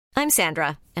I'm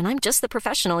Sandra, and I'm just the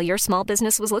professional your small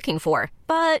business was looking for.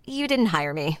 But you didn't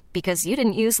hire me because you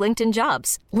didn't use LinkedIn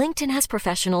Jobs. LinkedIn has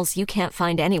professionals you can't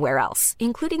find anywhere else,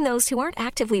 including those who aren't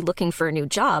actively looking for a new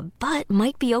job, but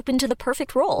might be open to the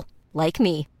perfect role, like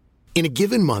me. In a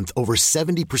given month, over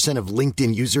 70% of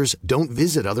LinkedIn users don't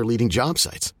visit other leading job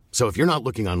sites. So if you're not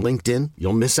looking on LinkedIn,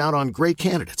 you'll miss out on great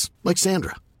candidates like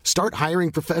Sandra. Start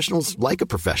hiring professionals like a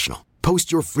professional.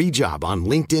 Post your free job on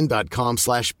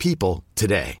linkedin.com/people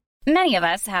today. Many of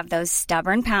us have those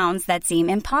stubborn pounds that seem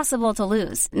impossible to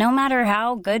lose, no matter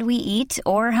how good we eat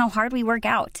or how hard we work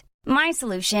out. My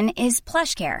solution is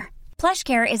PlushCare.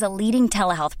 PlushCare is a leading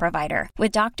telehealth provider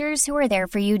with doctors who are there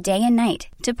for you day and night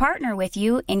to partner with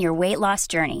you in your weight loss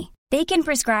journey. They can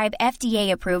prescribe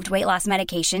FDA-approved weight loss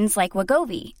medications like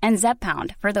Wegovy and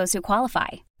Zepbound for those who qualify.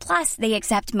 Plus, they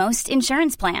accept most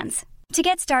insurance plans. To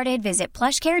get started, visit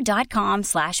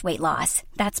plushcare.com/weightloss.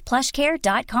 That's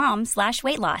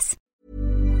plushcare.com/weightloss.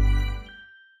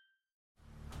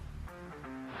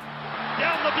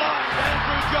 Down the blind,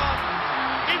 Andrew John.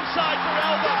 Inside for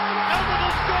Albert. Albert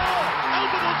will score.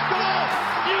 Albert will score.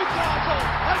 Newcastle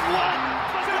have won.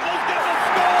 Fiddler's going to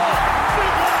score.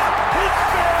 Fiddler, it's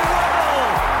farewell.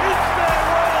 It's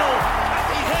farewell. And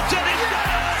he hits it. He's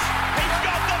got it. He's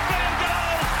got the field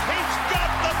goal. He's got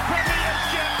the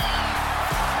Premiership.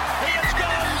 He has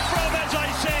gone from, as I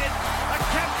said, a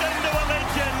captain to a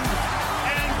legend,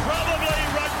 and probably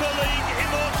rugby league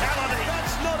immortality.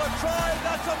 That's not a try.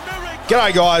 That's a miracle.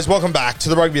 G'day guys, welcome back to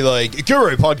the Rugby League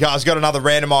Guru podcast. Got another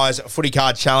randomised footy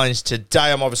card challenge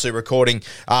today. I'm obviously recording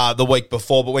the week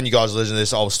before, but when you guys listen to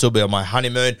this, I'll still be on my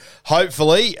honeymoon.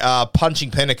 Hopefully,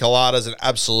 punching pina coladas and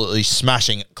absolutely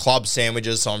smashing club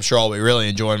sandwiches, so I'm sure I'll be really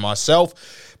enjoying myself.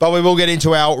 But we will get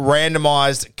into our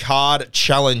randomised card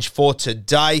challenge for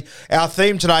today. Our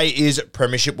theme today is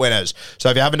Premiership winners.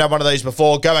 So if you haven't done one of these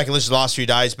before, go back and listen to the last few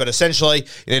days. But essentially,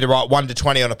 you need to write 1 to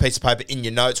 20 on a piece of paper in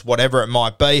your notes, whatever it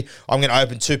might be. I'm going to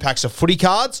open 2 packs of footy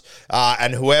cards,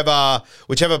 and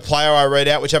whichever player I read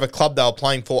out, whichever club they were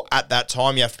playing for at that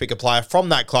time, you have to pick a player from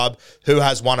that club who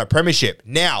has won a premiership.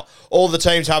 Now, all the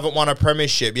teams haven't won a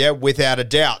premiership, yeah, without a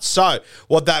doubt. So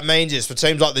what that means is for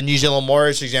teams like the New Zealand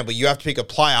Warriors, for example, you have to pick a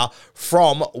player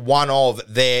from one of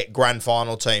their grand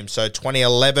final teams. So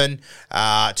 2011,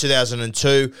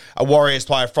 2002, a Warriors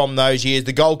player from those years.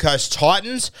 The Gold Coast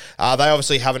Titans, they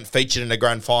obviously haven't featured in a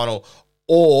grand final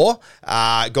or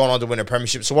gone on to win a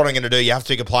premiership. So what I'm going to do, you have to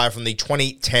pick a player from the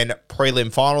 2010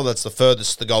 prelim final. That's the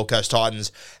furthest the Gold Coast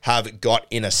Titans have got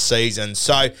in a season.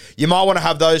 So you might want to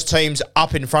have those teams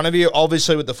up in front of you.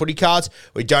 Obviously, with the footy cards,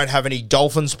 we don't have any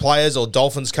Dolphins players or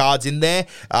Dolphins cards in there.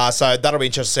 So that'll be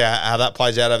interesting to see how that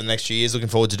plays out over the next few years. Looking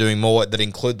forward to doing more that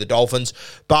include the Dolphins.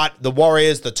 But the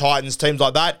Warriors, the Titans, teams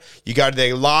like that, you go to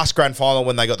their last grand final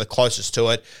when they got the closest to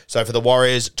it. So for the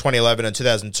Warriors, 2011 and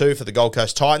 2002. For the Gold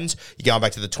Coast Titans, you're going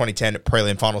back to the 2010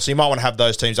 prelim final. So you might want to have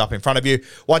those teams up in front of you.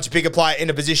 Once you pick a player in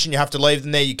a position, you have to leave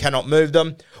them there. You cannot move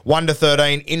them. 1 to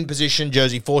 13 in position.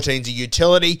 Jersey 14 is a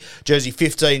utility. Jersey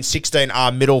 15, 16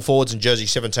 are middle forwards, and Jersey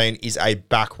 17 is a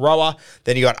back rower.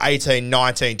 Then you got 18,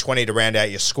 19, 20 to round out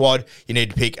your squad. You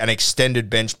need to pick an extended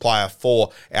bench player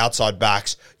for outside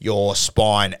backs, your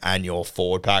spine, and your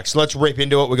forward pack. So let's rip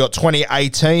into it. We've got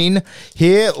 2018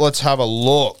 here. Let's have a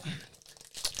look.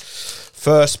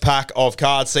 First pack of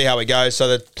cards, see how we go. So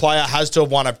the player has to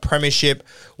have won a premiership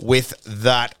with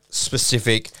that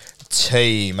specific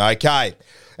team. Okay.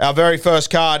 Our very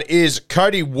first card is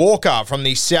Cody Walker from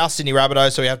the South Sydney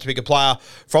Rabbitohs. So we have to pick a player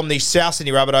from the South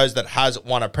Sydney Rabbitohs that has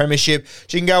won a premiership.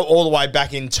 So you can go all the way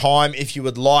back in time if you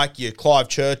would like. Your Clive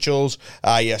Churchills,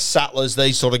 your Sattlers,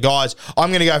 these sort of guys. I'm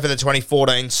going to go for the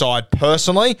 2014 side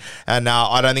personally. And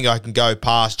I don't think I can go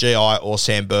past GI or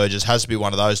Sam Burgess. Has to be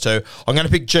one of those two. I'm going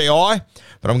to pick GI,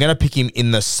 but I'm going to pick him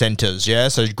in the centres, yeah?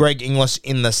 So Greg Inglis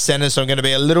in the centres. So I'm going to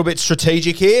be a little bit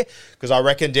strategic here because I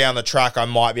reckon down the track I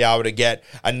might be able to get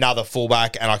another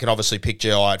fullback, and I can obviously pick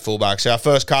GI at fullback. So our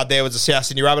first card there was the South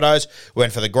Sydney Rabbitohs. We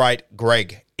went for the great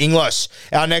Greg Inglis.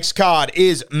 Our next card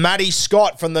is Matty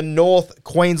Scott from the North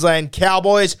Queensland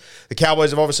Cowboys. The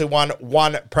Cowboys have obviously won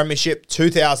one premiership,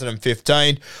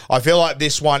 2015. I feel like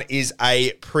this one is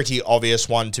a pretty obvious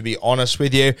one, to be honest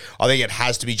with you. I think it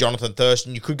has to be Jonathan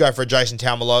Thurston. You could go for a Jason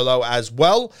Taumalolo as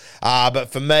well.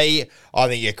 But for me, I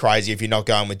think you're crazy if you're not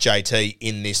going with JT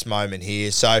in this moment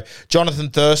here. So Jonathan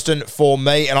Thurston for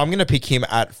me, and I'm going to pick him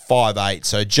at 5'8".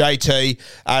 So JT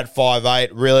at 5'8",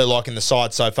 really liking the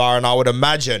side so far. And I would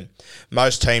imagine imagine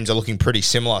most teams are looking pretty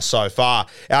similar so far.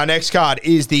 Our next card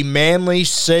is the Manly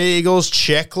Seagulls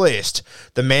checklist.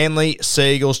 The Manly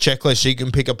Seagulls checklist. So you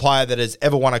can pick a player that has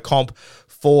ever won a comp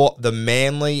for the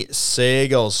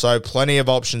Seagulls. So plenty of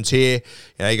options here.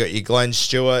 You got your Glenn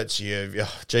Stewarts. You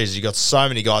got so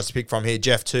many guys to pick from here.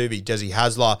 Jeff Tuvey, Desi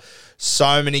Hasler.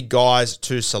 So many guys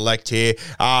to select here.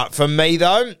 For me,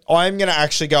 though, I'm going to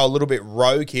actually go a little bit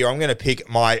rogue here. I'm going to pick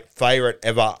my favourite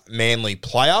ever Manly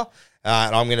player,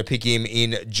 and I'm going to pick him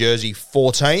in jersey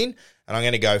 14, and I'm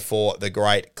going to go for the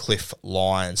great Cliff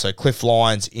Lyons. So Cliff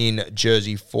Lyons in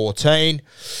jersey 14.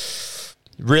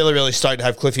 Really, really stoked to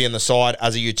have Cliffy in the side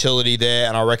as a utility there,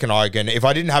 and I reckon if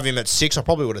I didn't have him at 6, I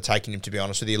probably would have taken him, to be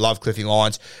honest with you. Love Cliffy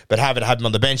Lyons, but haven't had him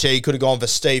on the bench there. You could have gone for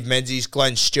Steve Menzies,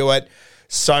 Glenn Stewart.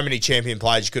 So many champion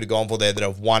players you could have gone for there that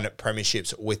have won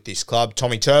premierships with this club.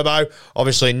 Tommy Turbo,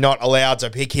 obviously not allowed to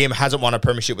pick him, hasn't won a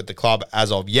premiership with the club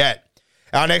as of yet.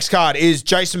 Our next card is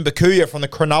Jason Bakuya from the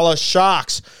Cronulla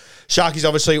Sharks. Sharkies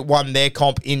obviously won their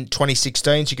comp in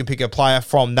 2016, so you can pick a player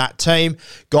from that team.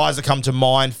 Guys that come to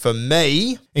mind for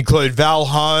me include Val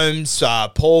Holmes,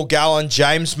 Paul Gallen,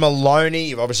 James Maloney.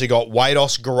 You've obviously got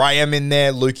Wados Graham in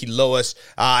there, Lukey Lewis,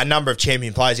 a number of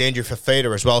champion players, Andrew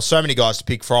Fafita as well. So many guys to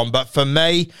pick from. But for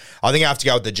me, I think I have to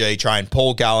go with the G train.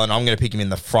 Paul Gallen, I'm going to pick him in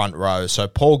the front row. So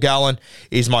Paul Gallen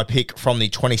is my pick from the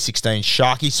 2016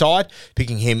 Sharky side,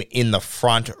 picking him in the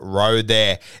front row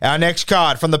there. Our next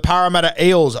card from the Parramatta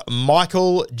Eels,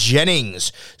 Michael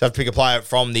Jennings. So I have to pick a player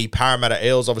from the Parramatta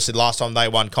Eels. Obviously, last time they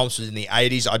won comps was in the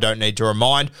 80s. I don't need to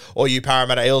remind all you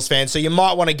Parramatta Eels fans. So you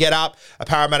might want to get up a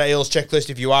Parramatta Eels checklist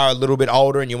if you are a little bit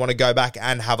older and you want to go back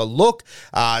and have a look.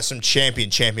 Some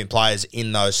champion players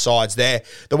in those sides there.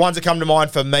 The ones that come to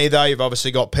mind for me, though, you've obviously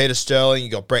got Peter Sterling,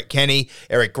 you've got Brett Kenny,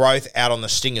 Eric Groth out on the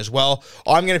sting as well.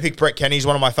 I'm going to pick Brett Kenny. He's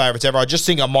one of my favourites ever. I just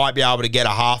think I might be able to get a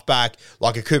halfback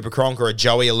like a Cooper Cronk or a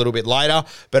Joey a little bit later,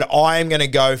 but I'm going to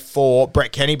go for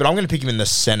Brett Kenny, but I'm going to pick him in the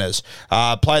centres.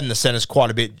 Played in the centres quite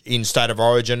a bit in State of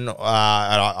Origin,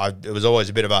 and it was always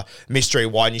a bit of a mystery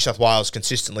why New South Wales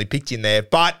consistently picked him there,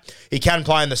 but he can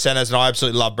play in the centres, and I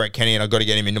absolutely love Brett Kenny, and I've got to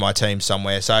get him into my team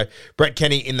somewhere. So Brett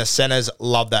Kenny in the centres,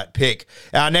 love that pick.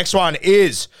 Our next one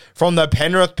is from the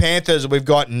Penrith Panthers. We've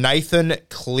got Nathan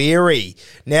Cleary.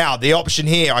 Now, the option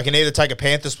here, I can either take a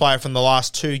Panthers player from the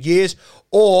last 2 years,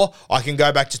 or I can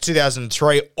go back to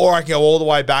 2003, or I can go all the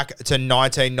way back to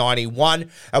 1991.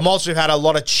 And whilst we've had a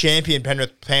lot of champion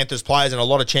Penrith Panthers players and a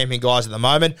lot of champion guys at the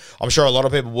moment, I'm sure a lot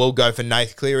of people will go for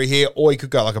Nath Cleary here, or you could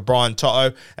go like a Brian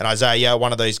Toto and Isaiah Yeo,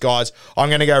 one of these guys. I'm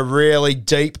going to go really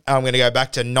deep. I'm going to go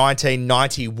back to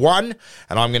 1991,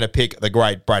 and I'm going to pick the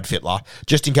great Brad Fittler.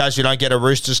 Just in case you don't get a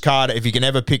Roosters card, if you can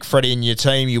ever pick Freddie in your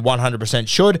team, you 100%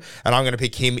 should, and I'm going to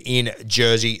pick him in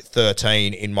jersey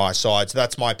 13 in my side. So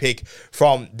that's my pick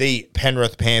from the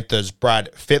Penrith Panthers, Brad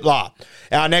Fittler.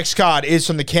 Our next card is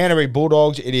from the Canterbury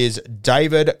Bulldogs. It is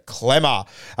David Clemmer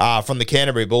from the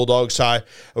Canterbury Bulldogs. So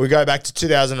we go back to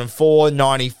 2004,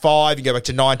 95. You go back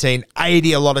to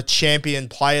 1980. A lot of champion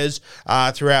players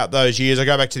throughout those years. I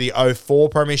go back to the 04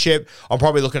 Premiership. I'm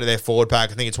probably looking at their forward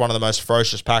pack. I think it's one of the most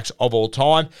ferocious packs of all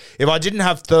time. If I didn't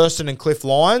have Thurston and Cliff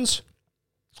Lyons,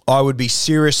 I would be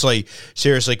seriously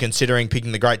considering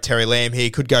picking the great Terry Lamb here.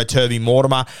 Could go Turvey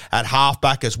Mortimer at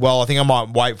halfback as well. I think I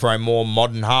might wait for a more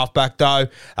modern halfback, though.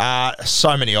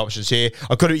 So many options here.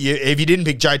 I could, if you didn't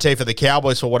pick JT for the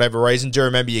Cowboys for whatever reason, do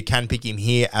remember you can pick him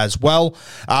here as well.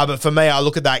 But for me, I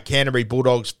look at that Canterbury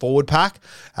Bulldogs forward pack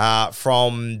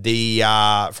from the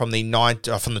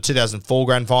 2004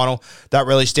 grand final. That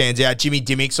really stands out. Jimmy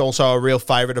Dimmick's also a real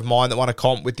favourite of mine that won a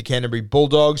comp with the Canterbury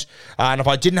Bulldogs. And if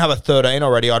I didn't have a 13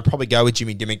 already, I'd probably go with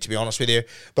Jimmy Dimmick, to be honest with you.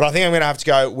 But I think I'm going to have to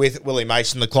go with Willie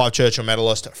Mason, the Clive Churchill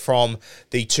medalist from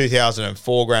the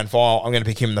 2004 grand final. I'm going to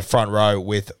pick him in the front row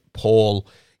with Paul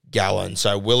Gallen.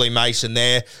 So Willie Mason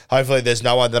there. Hopefully there's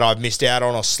no one that I've missed out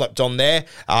on or slept on there,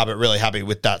 but really happy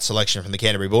with that selection from the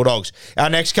Canterbury Bulldogs. Our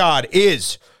next card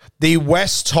is the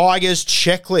West Tigers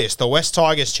checklist. The West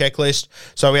Tigers checklist.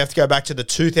 So we have to go back to the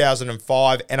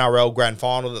 2005 NRL Grand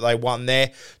Final that they won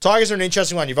there. Tigers are an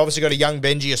interesting one. You've obviously got a young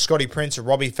Benji, a Scotty Prince, a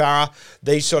Robbie Farah,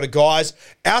 these sort of guys.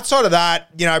 Outside of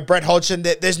that, Brett Hodgson,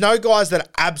 there's no guys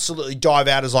that absolutely dive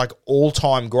out as like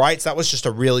all-time greats. That was just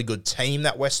a really good team,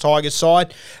 that West Tigers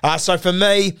side. So for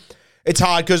me, it's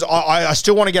hard because I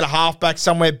still want to get a halfback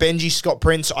somewhere. Benji, Scott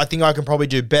Prince, I think I can probably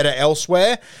do better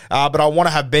elsewhere. But I want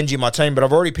to have Benji in my team, but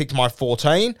I've already picked my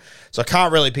 14, so I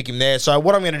can't really pick him there. So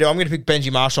what I'm going to do, I'm going to pick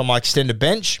Benji Marshall on my extended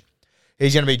bench.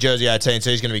 He's going to be jersey 18,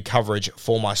 so he's going to be coverage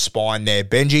for my spine there,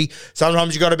 Benji.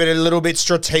 Sometimes you've got to be a little bit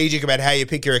strategic about how you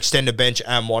pick your extended bench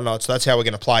and whatnot, so that's how we're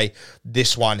going to play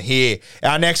this one here.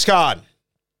 Our next card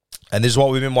And this is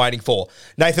what we've been waiting for.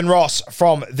 Nathan Ross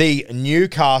from the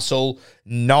Newcastle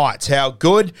Knights. How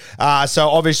good? So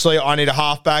obviously I need a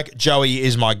halfback. Joey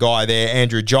is my guy there.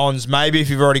 Andrew Johns. Maybe if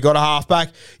you've already got a halfback,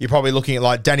 you're probably looking at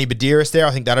like Danny Badiris there.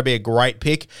 I think that'd be a great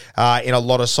pick in a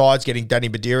lot of sides. Getting Danny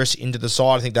Badiris into the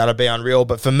side, I think that'd be unreal.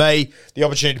 But for me, the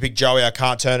opportunity to pick Joey, I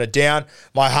can't turn it down.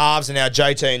 My halves are now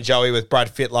JT and Joey with Brad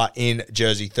Fittler in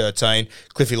jersey 13.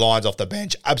 Cliffy Lyons off the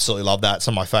bench. Absolutely love that.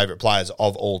 Some of my favourite players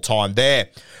of all time there.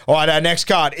 All right, our next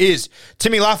card is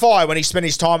Timmy Laffey when he spent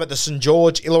his time at the St.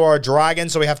 George Illawarra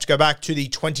Dragons. So we have to go back to the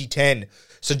 2010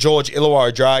 St. George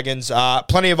Illawarra Dragons.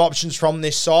 Plenty of options from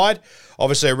this side.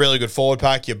 Obviously, a really good forward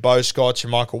pack. Your Beau Scotts,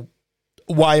 your Michael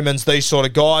Waymans, these sort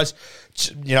of guys.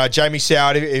 You know, Jamie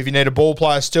Soward if you need a ball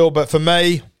player still. But for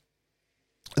me,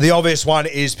 the obvious one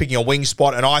is picking a wing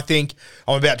spot, and I think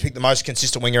I'm about to pick the most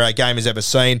consistent winger our game has ever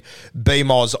seen.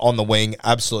 B-Moz on the wing.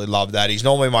 Absolutely love that. He's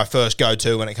normally my first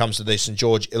go-to when it comes to the St.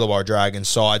 George Illawarra Dragons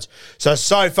sides.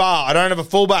 So far, I don't have a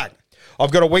fullback. I've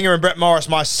got a winger in Brett Morris.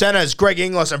 My centres, Greg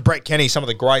Inglis and Brett Kenny, some of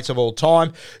the greats of all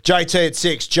time. JT at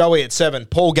 6, Joey at 7,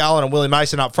 Paul Gallen and Willie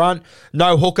Mason up front.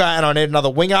 No hooker, and I need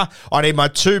another winger. I need my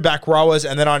 2 back rowers,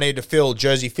 and then I need to fill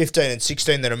jersey 15 and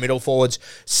 16 that are middle forwards,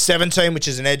 17, which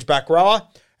is an edge back rower.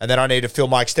 And then I need to fill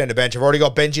my extended bench. I've already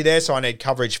got Benji there, so I need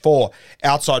coverage for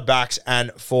outside backs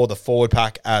and for the forward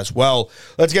pack as well.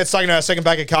 Let's get stuck into our second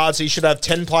pack of cards. So you should have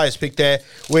 10 players picked there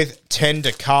with 10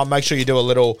 to come. Make sure you do a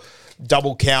little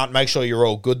double count. Make sure you're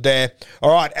all good there.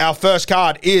 All right, our first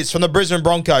card is from the Brisbane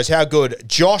Broncos. How good?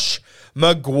 Josh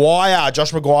Maguire.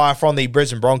 Josh Maguire from the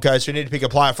Brisbane Broncos. So we need to pick a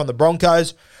player from the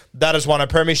Broncos. That has won a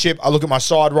premiership. I look at my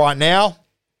side right now.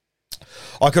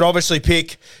 I could obviously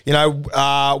pick,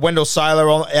 Wendell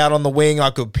Saylor out on the wing.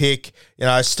 I could pick,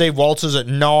 Steve Walters at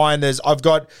 9. I've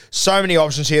got so many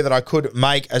options here that I could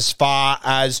make as far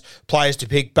as players to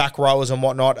pick, back rowers and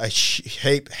whatnot. A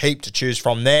heap to choose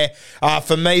from there.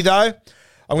 For me, though,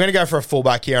 I'm going to go for a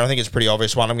fullback here, and I think it's a pretty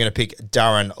obvious one. I'm going to pick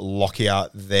Darren Lockyer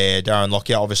there. Darren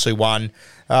Lockyer obviously won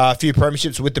a few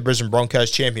premierships with the Brisbane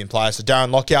Broncos, champion player. So Darren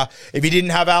Lockyer, if you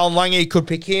didn't have Alan Lange, you could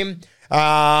pick him.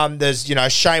 There's,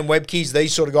 Shane Webkes,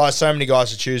 these sort of guys, so many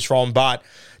guys to choose from, but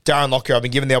Darren Lockyer, I've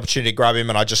been given the opportunity to grab him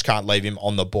and I just can't leave him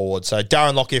on the board. So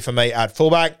Darren Lockyer for me at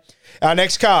fullback. Our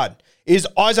next card is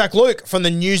Isaac Luke from the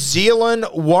New Zealand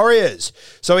Warriors.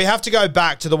 So we have to go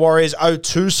back to the Warriors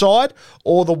 02 side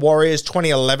or the Warriors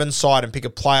 2011 side and pick a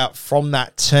player from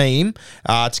that team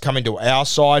to come into our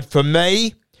side. For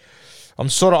me, I'm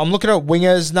looking at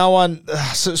wingers.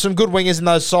 Some good wingers in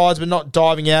those sides, but not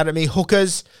diving out at me.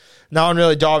 Hookers, no one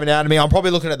really diving out at me. I'm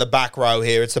probably looking at the back row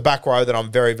here. It's the back row that I'm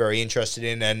very, very interested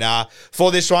in. And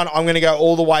for this one, I'm going to go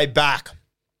all the way back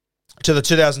to the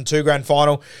 2002 Grand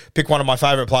Final. Pick one of my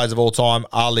favourite players of all time,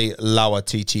 Ali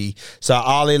Lauatiti. So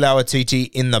Ali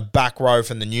Lauatiti in the back row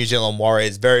from the New Zealand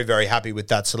Warriors. Very, very happy with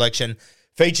that selection.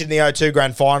 Featured in the 02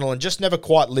 Grand Final and just never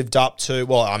quite lived up to,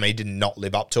 he did not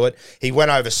live up to it. He went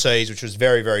overseas, which was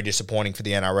very, very disappointing for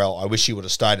the NRL. I wish he would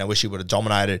have stayed and I wish he would have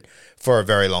dominated for a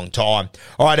very long time.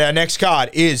 All right, our next card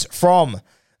is from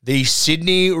the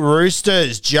Sydney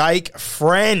Roosters, Jake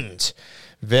Friend.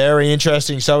 Very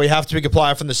interesting. So we have to pick a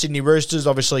player from the Sydney Roosters.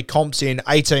 Obviously, comps in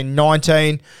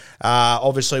 18-19.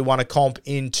 Obviously, won a comp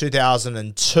in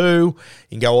 2002. You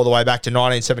can go all the way back to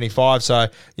 1975. So,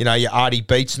 your Artie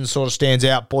Beetson sort of stands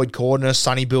out. Boyd Cordner,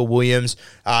 Sonny Bill Williams.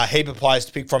 Heap of players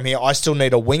to pick from here. I still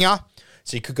need a winger.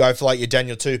 So you could go for your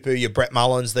Daniel Tupu, your Brett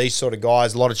Mullins, these sort of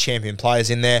guys. A lot of champion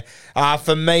players in there.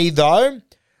 For me, though,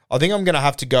 I think I'm going to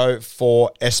have to go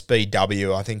for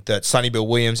SBW. I think that Sonny Bill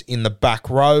Williams in the back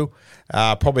row,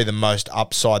 probably the most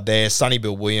upside there. Sonny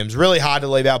Bill Williams. Really hard to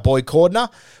leave out Boyd Cordner,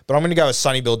 but I'm going to go with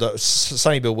Sonny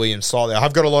Bill Williams slightly.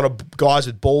 I've got a lot of guys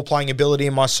with ball-playing ability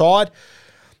in my side.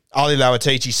 Ali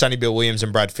Lauatiti, Sonny Bill Williams,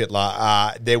 and Brad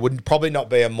Fittler. There would probably not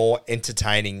be a more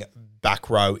entertaining back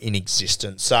row in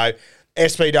existence. So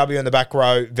SBW in the back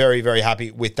row, very, very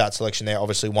happy with that selection there.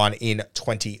 Obviously won in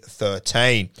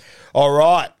 2013. All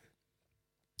right.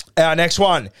 Our next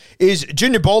one is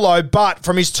Junior Bolo, but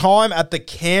from his time at the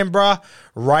Canberra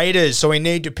Raiders. So we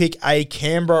need to pick a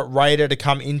Canberra Raider to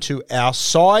come into our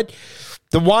side.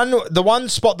 The one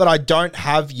spot that I don't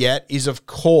have yet is, of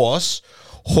course,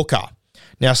 hooker.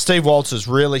 Now, Steve Walters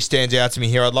really stands out to me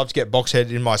here. I'd love to get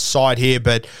Boxhead in my side here,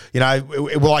 but,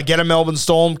 will I get a Melbourne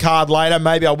Storm card later?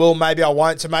 Maybe I will, maybe I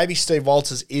won't. So maybe Steve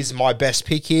Walters is my best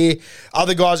pick here.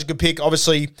 Other guys I could pick,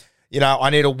 obviously, I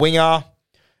need a winger.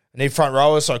 I need front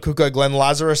rowers, so I could go Glenn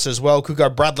Lazarus as well. Could go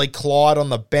Bradley Clyde on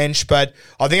the bench, but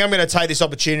I think I'm going to take this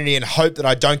opportunity and hope that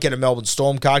I don't get a Melbourne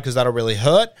Storm card because that'll really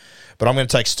hurt. But I'm going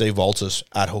to take Steve Walters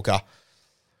at hooker.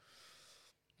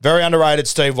 Very underrated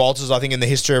Steve Walters, I think, in the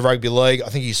history of rugby league. I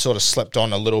think he's sort of slept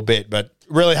on a little bit, but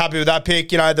really happy with that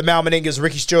pick. You know, the Mal Meningas,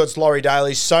 Ricky Stewart's, Laurie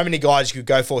Daly, so many guys you could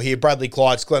go for here. Bradley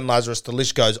Clyde's, Glenn Lazarus, the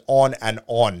list goes on and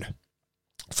on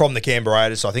from the Canberra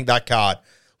Raiders. So I think that card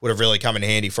would have really come in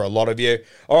handy for a lot of you.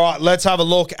 All right, let's have a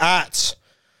look at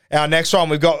our next one.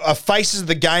 We've got a Faces of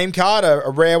the Game card, a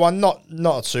rare one,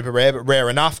 not super rare, but rare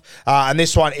enough. And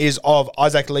this one is of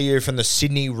Isaac Liu from the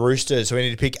Sydney Roosters. So we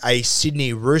need to pick a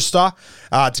Sydney Rooster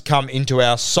to come into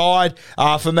our side.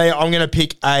 For me, I'm going to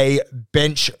pick a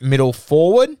bench middle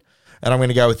forward, and I'm going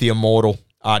to go with the immortal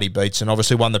Artie Beetson.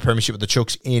 Obviously won the Premiership with the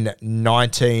Chooks in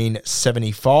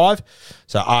 1975.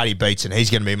 So Artie Beetson,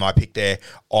 he's going to be my pick there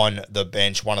on the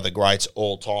bench. One of the greats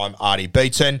all time, Artie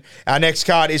Beetson. Our next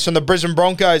card is from the Brisbane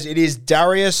Broncos. It is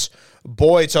Darius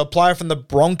Boyd, so a player from the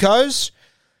Broncos.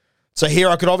 So here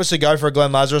I could obviously go for a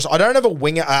Glenn Lazarus. I don't have a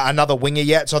winger, another winger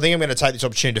yet, so I think I'm going to take this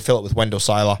opportunity to fill it with Wendell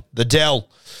Saylor. The Dell,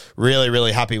 really,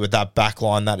 really happy with that back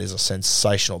line. That is a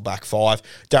sensational back five.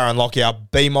 Darren Lockyer,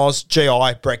 BMOS,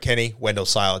 GI, Brett Kenny, Wendell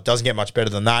Saylor. Doesn't get much better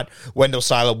than that. Wendell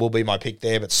Saylor will be my pick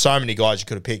there, but so many guys you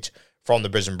could have picked from the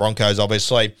Brisbane Broncos,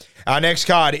 obviously. Our next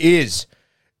card is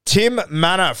Tim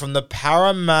Manor from the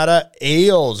Parramatta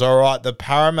Eels. All right, the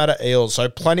Parramatta Eels. So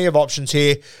plenty of options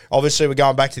here. Obviously, we're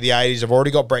going back to the 80s. I've already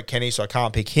got Brett Kenny, so I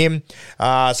can't pick him.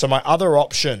 So my other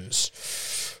options,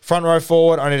 front row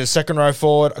forward, I need a second row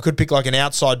forward. I could pick like an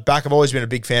outside back. I've always been a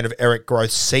big fan of Eric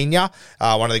Groth Sr.,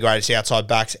 one of the greatest outside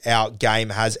backs our game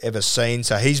has ever seen.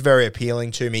 So he's very appealing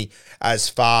to me as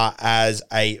far as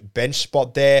a bench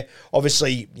spot there.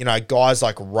 Obviously, you know, guys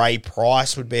like Ray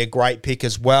Price would be a great pick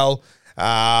as well.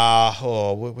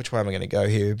 Which way am I going to go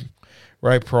here?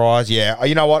 Ray Price, yeah.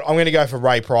 You know what? I'm going to go for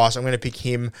Ray Price. I'm going to pick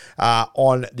him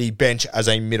on the bench as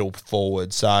a middle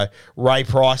forward. So Ray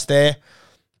Price there.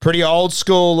 Pretty old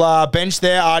school bench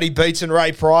there. Artie Beetson,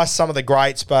 Ray Price, some of the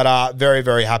greats, but very,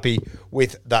 very happy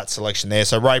with that selection there.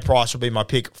 So Ray Price will be my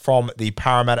pick from the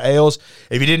Parramatta Eels.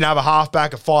 If you didn't have a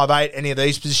halfback, a 5'8", any of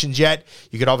these positions yet,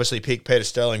 you could obviously pick Peter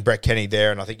Sterling, Brett Kenny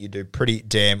there, and I think you do pretty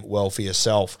damn well for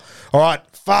yourself. All right,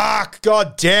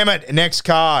 god damn it. Next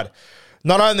card.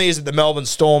 Not only is it the Melbourne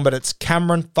Storm, but it's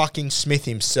Cameron fucking Smith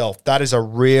himself. That is a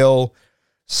real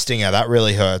stinger. That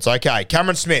really hurts. Okay,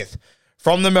 Cameron Smith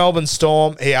from the Melbourne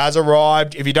Storm. He has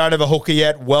arrived. If you don't have a hooker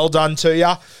yet, well done to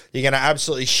you. You're going to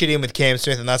absolutely shit in with Cam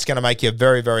Smith, and that's going to make you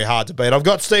very, very hard to beat. I've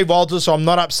got Steve Walters, so I'm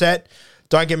not upset.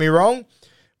 Don't get me wrong.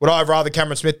 Would I have rather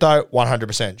Cameron Smith, though?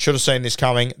 100%. Should have seen this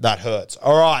coming. That hurts.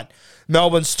 All right,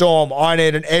 Melbourne Storm. I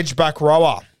need an edge back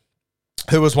rower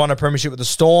who has won a premiership with the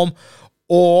Storm,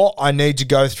 or I need to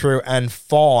go through and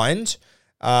find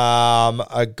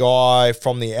a guy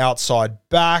from the outside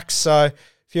back. So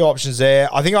few options there.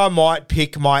 I think I might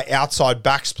pick my outside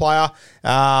backs player.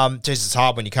 It's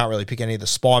hard when you can't really pick any of the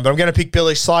spine, but I'm going to pick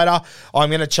Billy Slater. I'm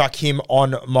going to chuck him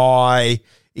on my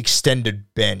extended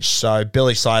bench. So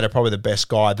Billy Slater, probably the best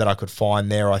guy that I could find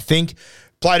there, I think.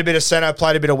 Played a bit of centre,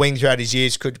 played a bit of wing throughout his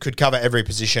years, could cover every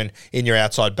position in your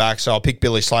outside back. So I'll pick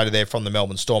Billy Slater there from the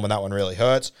Melbourne Storm, and that one really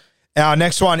hurts. Our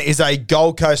next one is a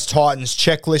Gold Coast Titans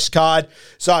checklist card.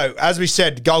 So, as we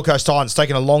said, Gold Coast Titans,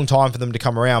 taking a long time for them to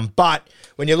come around. But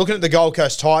when you're looking at the Gold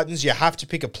Coast Titans, you have to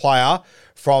pick a player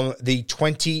from the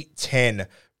 2010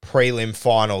 prelim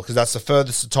final, because that's the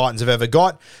furthest the Titans have ever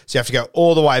got. So you have to go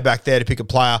all the way back there to pick a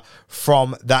player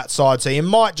from that side. So you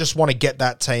might just want to get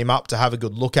that team up to have a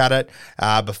good look at it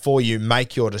before you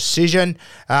make your decision.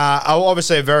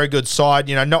 Obviously a very good side,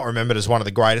 you know, not remembered as one of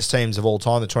the greatest teams of all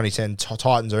time, the 2010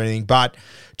 Titans or anything, but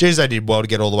geez, they did well to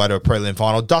get all the way to a prelim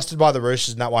final. Dusted by the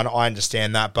Roosters in that one, I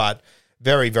understand that, but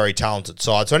very, very talented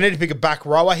side. So I need to pick a back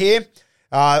rower here.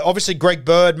 Obviously, Greg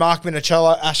Bird, Mark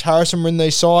Minicello, Ash Harrison were in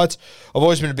these sides. I've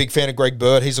always been a big fan of Greg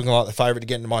Bird. He's looking like the favourite to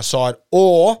get into my side.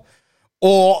 Or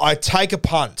I take a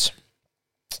punt.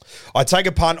 I take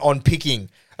a punt on picking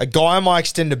a guy on my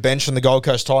extended bench from the Gold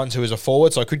Coast Titans who is a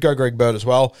forward, so I could go Greg Bird as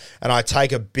well, and I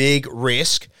take a big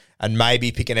risk and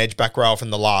maybe pick an edge back row from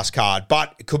the last card.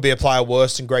 But it could be a player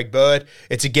worse than Greg Bird.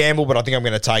 It's a gamble, but I think I'm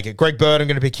going to take it. Greg Bird, I'm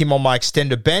going to pick him on my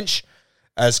extended bench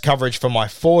as coverage for my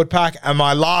forward pack. And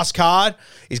my last card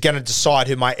is going to decide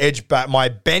who my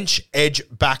bench edge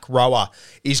back rower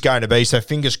is going to be. So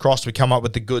fingers crossed we come up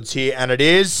with the goods here, and it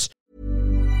is.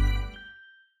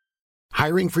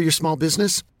 Hiring for your small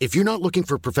business? If you're not looking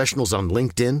for professionals on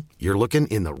LinkedIn, you're looking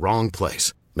in the wrong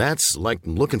place. That's like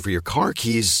looking for your car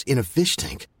keys in a fish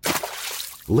tank.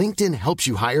 LinkedIn helps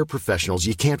you hire professionals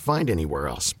you can't find anywhere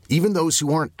else, even those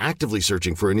who aren't actively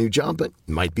searching for a new job but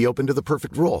might be open to the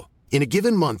perfect role. In a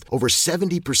given month, over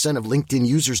 70% of LinkedIn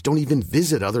users don't even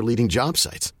visit other leading job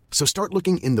sites. So start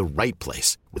looking in the right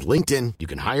place. With LinkedIn, you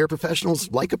can hire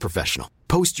professionals like a professional.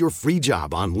 Post your free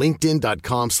job on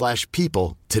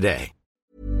linkedin.com/people today.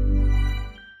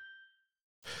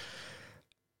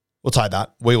 We'll take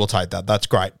that. We will take that. That's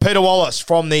great. Peter Wallace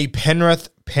from the Penrith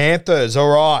Panthers. All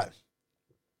right.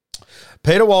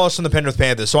 Peter Wallace from the Penrith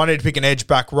Panthers. So I need to pick an edge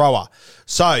back rower.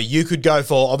 So you could go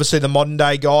for, obviously, the modern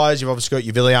day guys. You've obviously got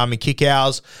your Viliami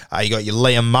Kickows. You got your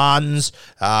Liam Martins.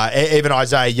 Even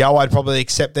Isaiah Yeo I'd probably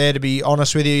accept there, to be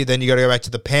honest with you. Then you got to go back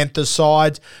to the Panthers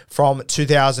side from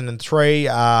 2003.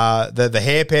 The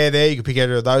hair pair there. You could pick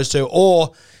either of those two.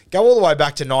 Or go all the way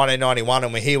back to 1991,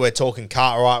 and we're talking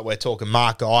Cartwright, we're talking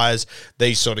Mark Ayers,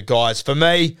 these sort of guys. For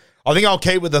me, I think I'll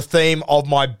keep with the theme of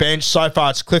my bench. So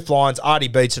far, it's Cliff Lyons, Artie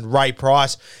Beetson, Ray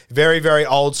Price. Very, very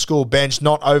old school bench,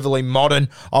 not overly modern.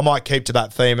 I might keep to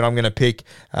that theme, and I'm going to pick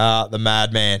the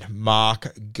madman,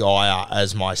 Mark Geyer,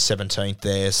 as my 17th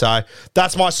there. So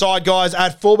that's my side, guys.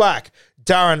 At fullback,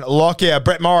 Darren Lockyer,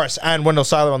 Brett Morris and Wendell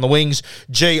Saylor on the wings,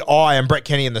 G.I. and Brett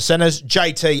Kenny in the centres,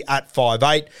 JT at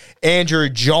 5'8", Andrew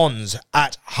Johns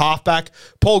at halfback,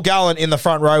 Paul Gallen in the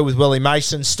front row with Willie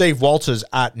Mason, Steve Walters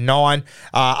at 9,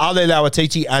 Ali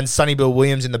Lauatiti and Sonny Bill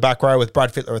Williams in the back row with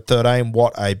Brad Fittler at 13.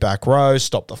 What a back row.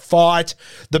 Stop the fight.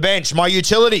 The bench, my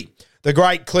utility, the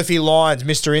great Cliffy Lyons,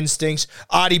 Mr. Instincts,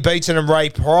 Artie Beetson and Ray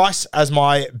Price as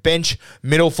my bench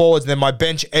middle forwards. And then my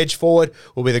bench edge forward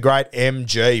will be the great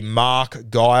MG, Mark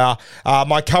Geyer.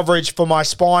 My coverage for my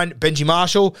spine, Benji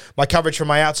Marshall. My coverage for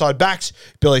my outside backs,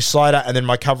 Billy Slater. And then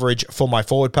my coverage for my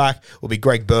forward pack will be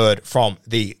Greg Bird from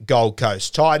the Gold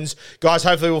Coast Titans. Guys,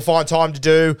 hopefully we'll find time to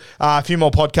do a few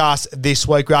more podcasts this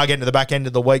week. We are getting to the back end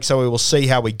of the week, so we will see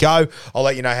how we go. I'll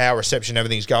let you know how reception,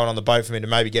 everything's going on the boat for me to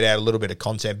maybe get out a little bit of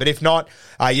content. But if not,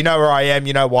 you know where I am.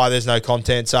 You know why there's no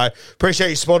content. So appreciate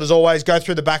your support as always. Go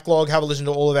through the backlog, have a listen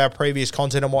to all of our previous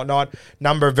content and whatnot.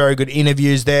 Number of very good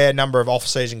interviews there. Number of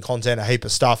off-season content. A heap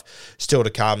of stuff still to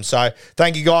come. So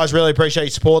thank you guys. Really appreciate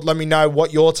your support. Let me know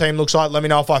what your team looks like. Let me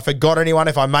know if I forgot anyone,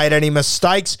 if I made any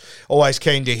mistakes. Always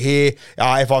keen to hear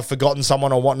if I've forgotten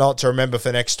someone or whatnot to remember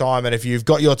for next time. And if you've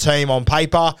got your team on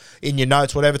paper, in your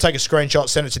notes, whatever, take a screenshot,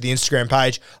 send it to the Instagram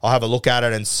page. I'll have a look at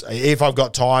it, and if I've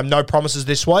got time, no promises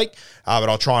this week, but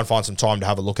I'll try and find some time to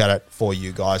have a look at it for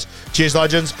you guys. Cheers,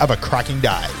 legends. Have a cracking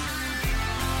day.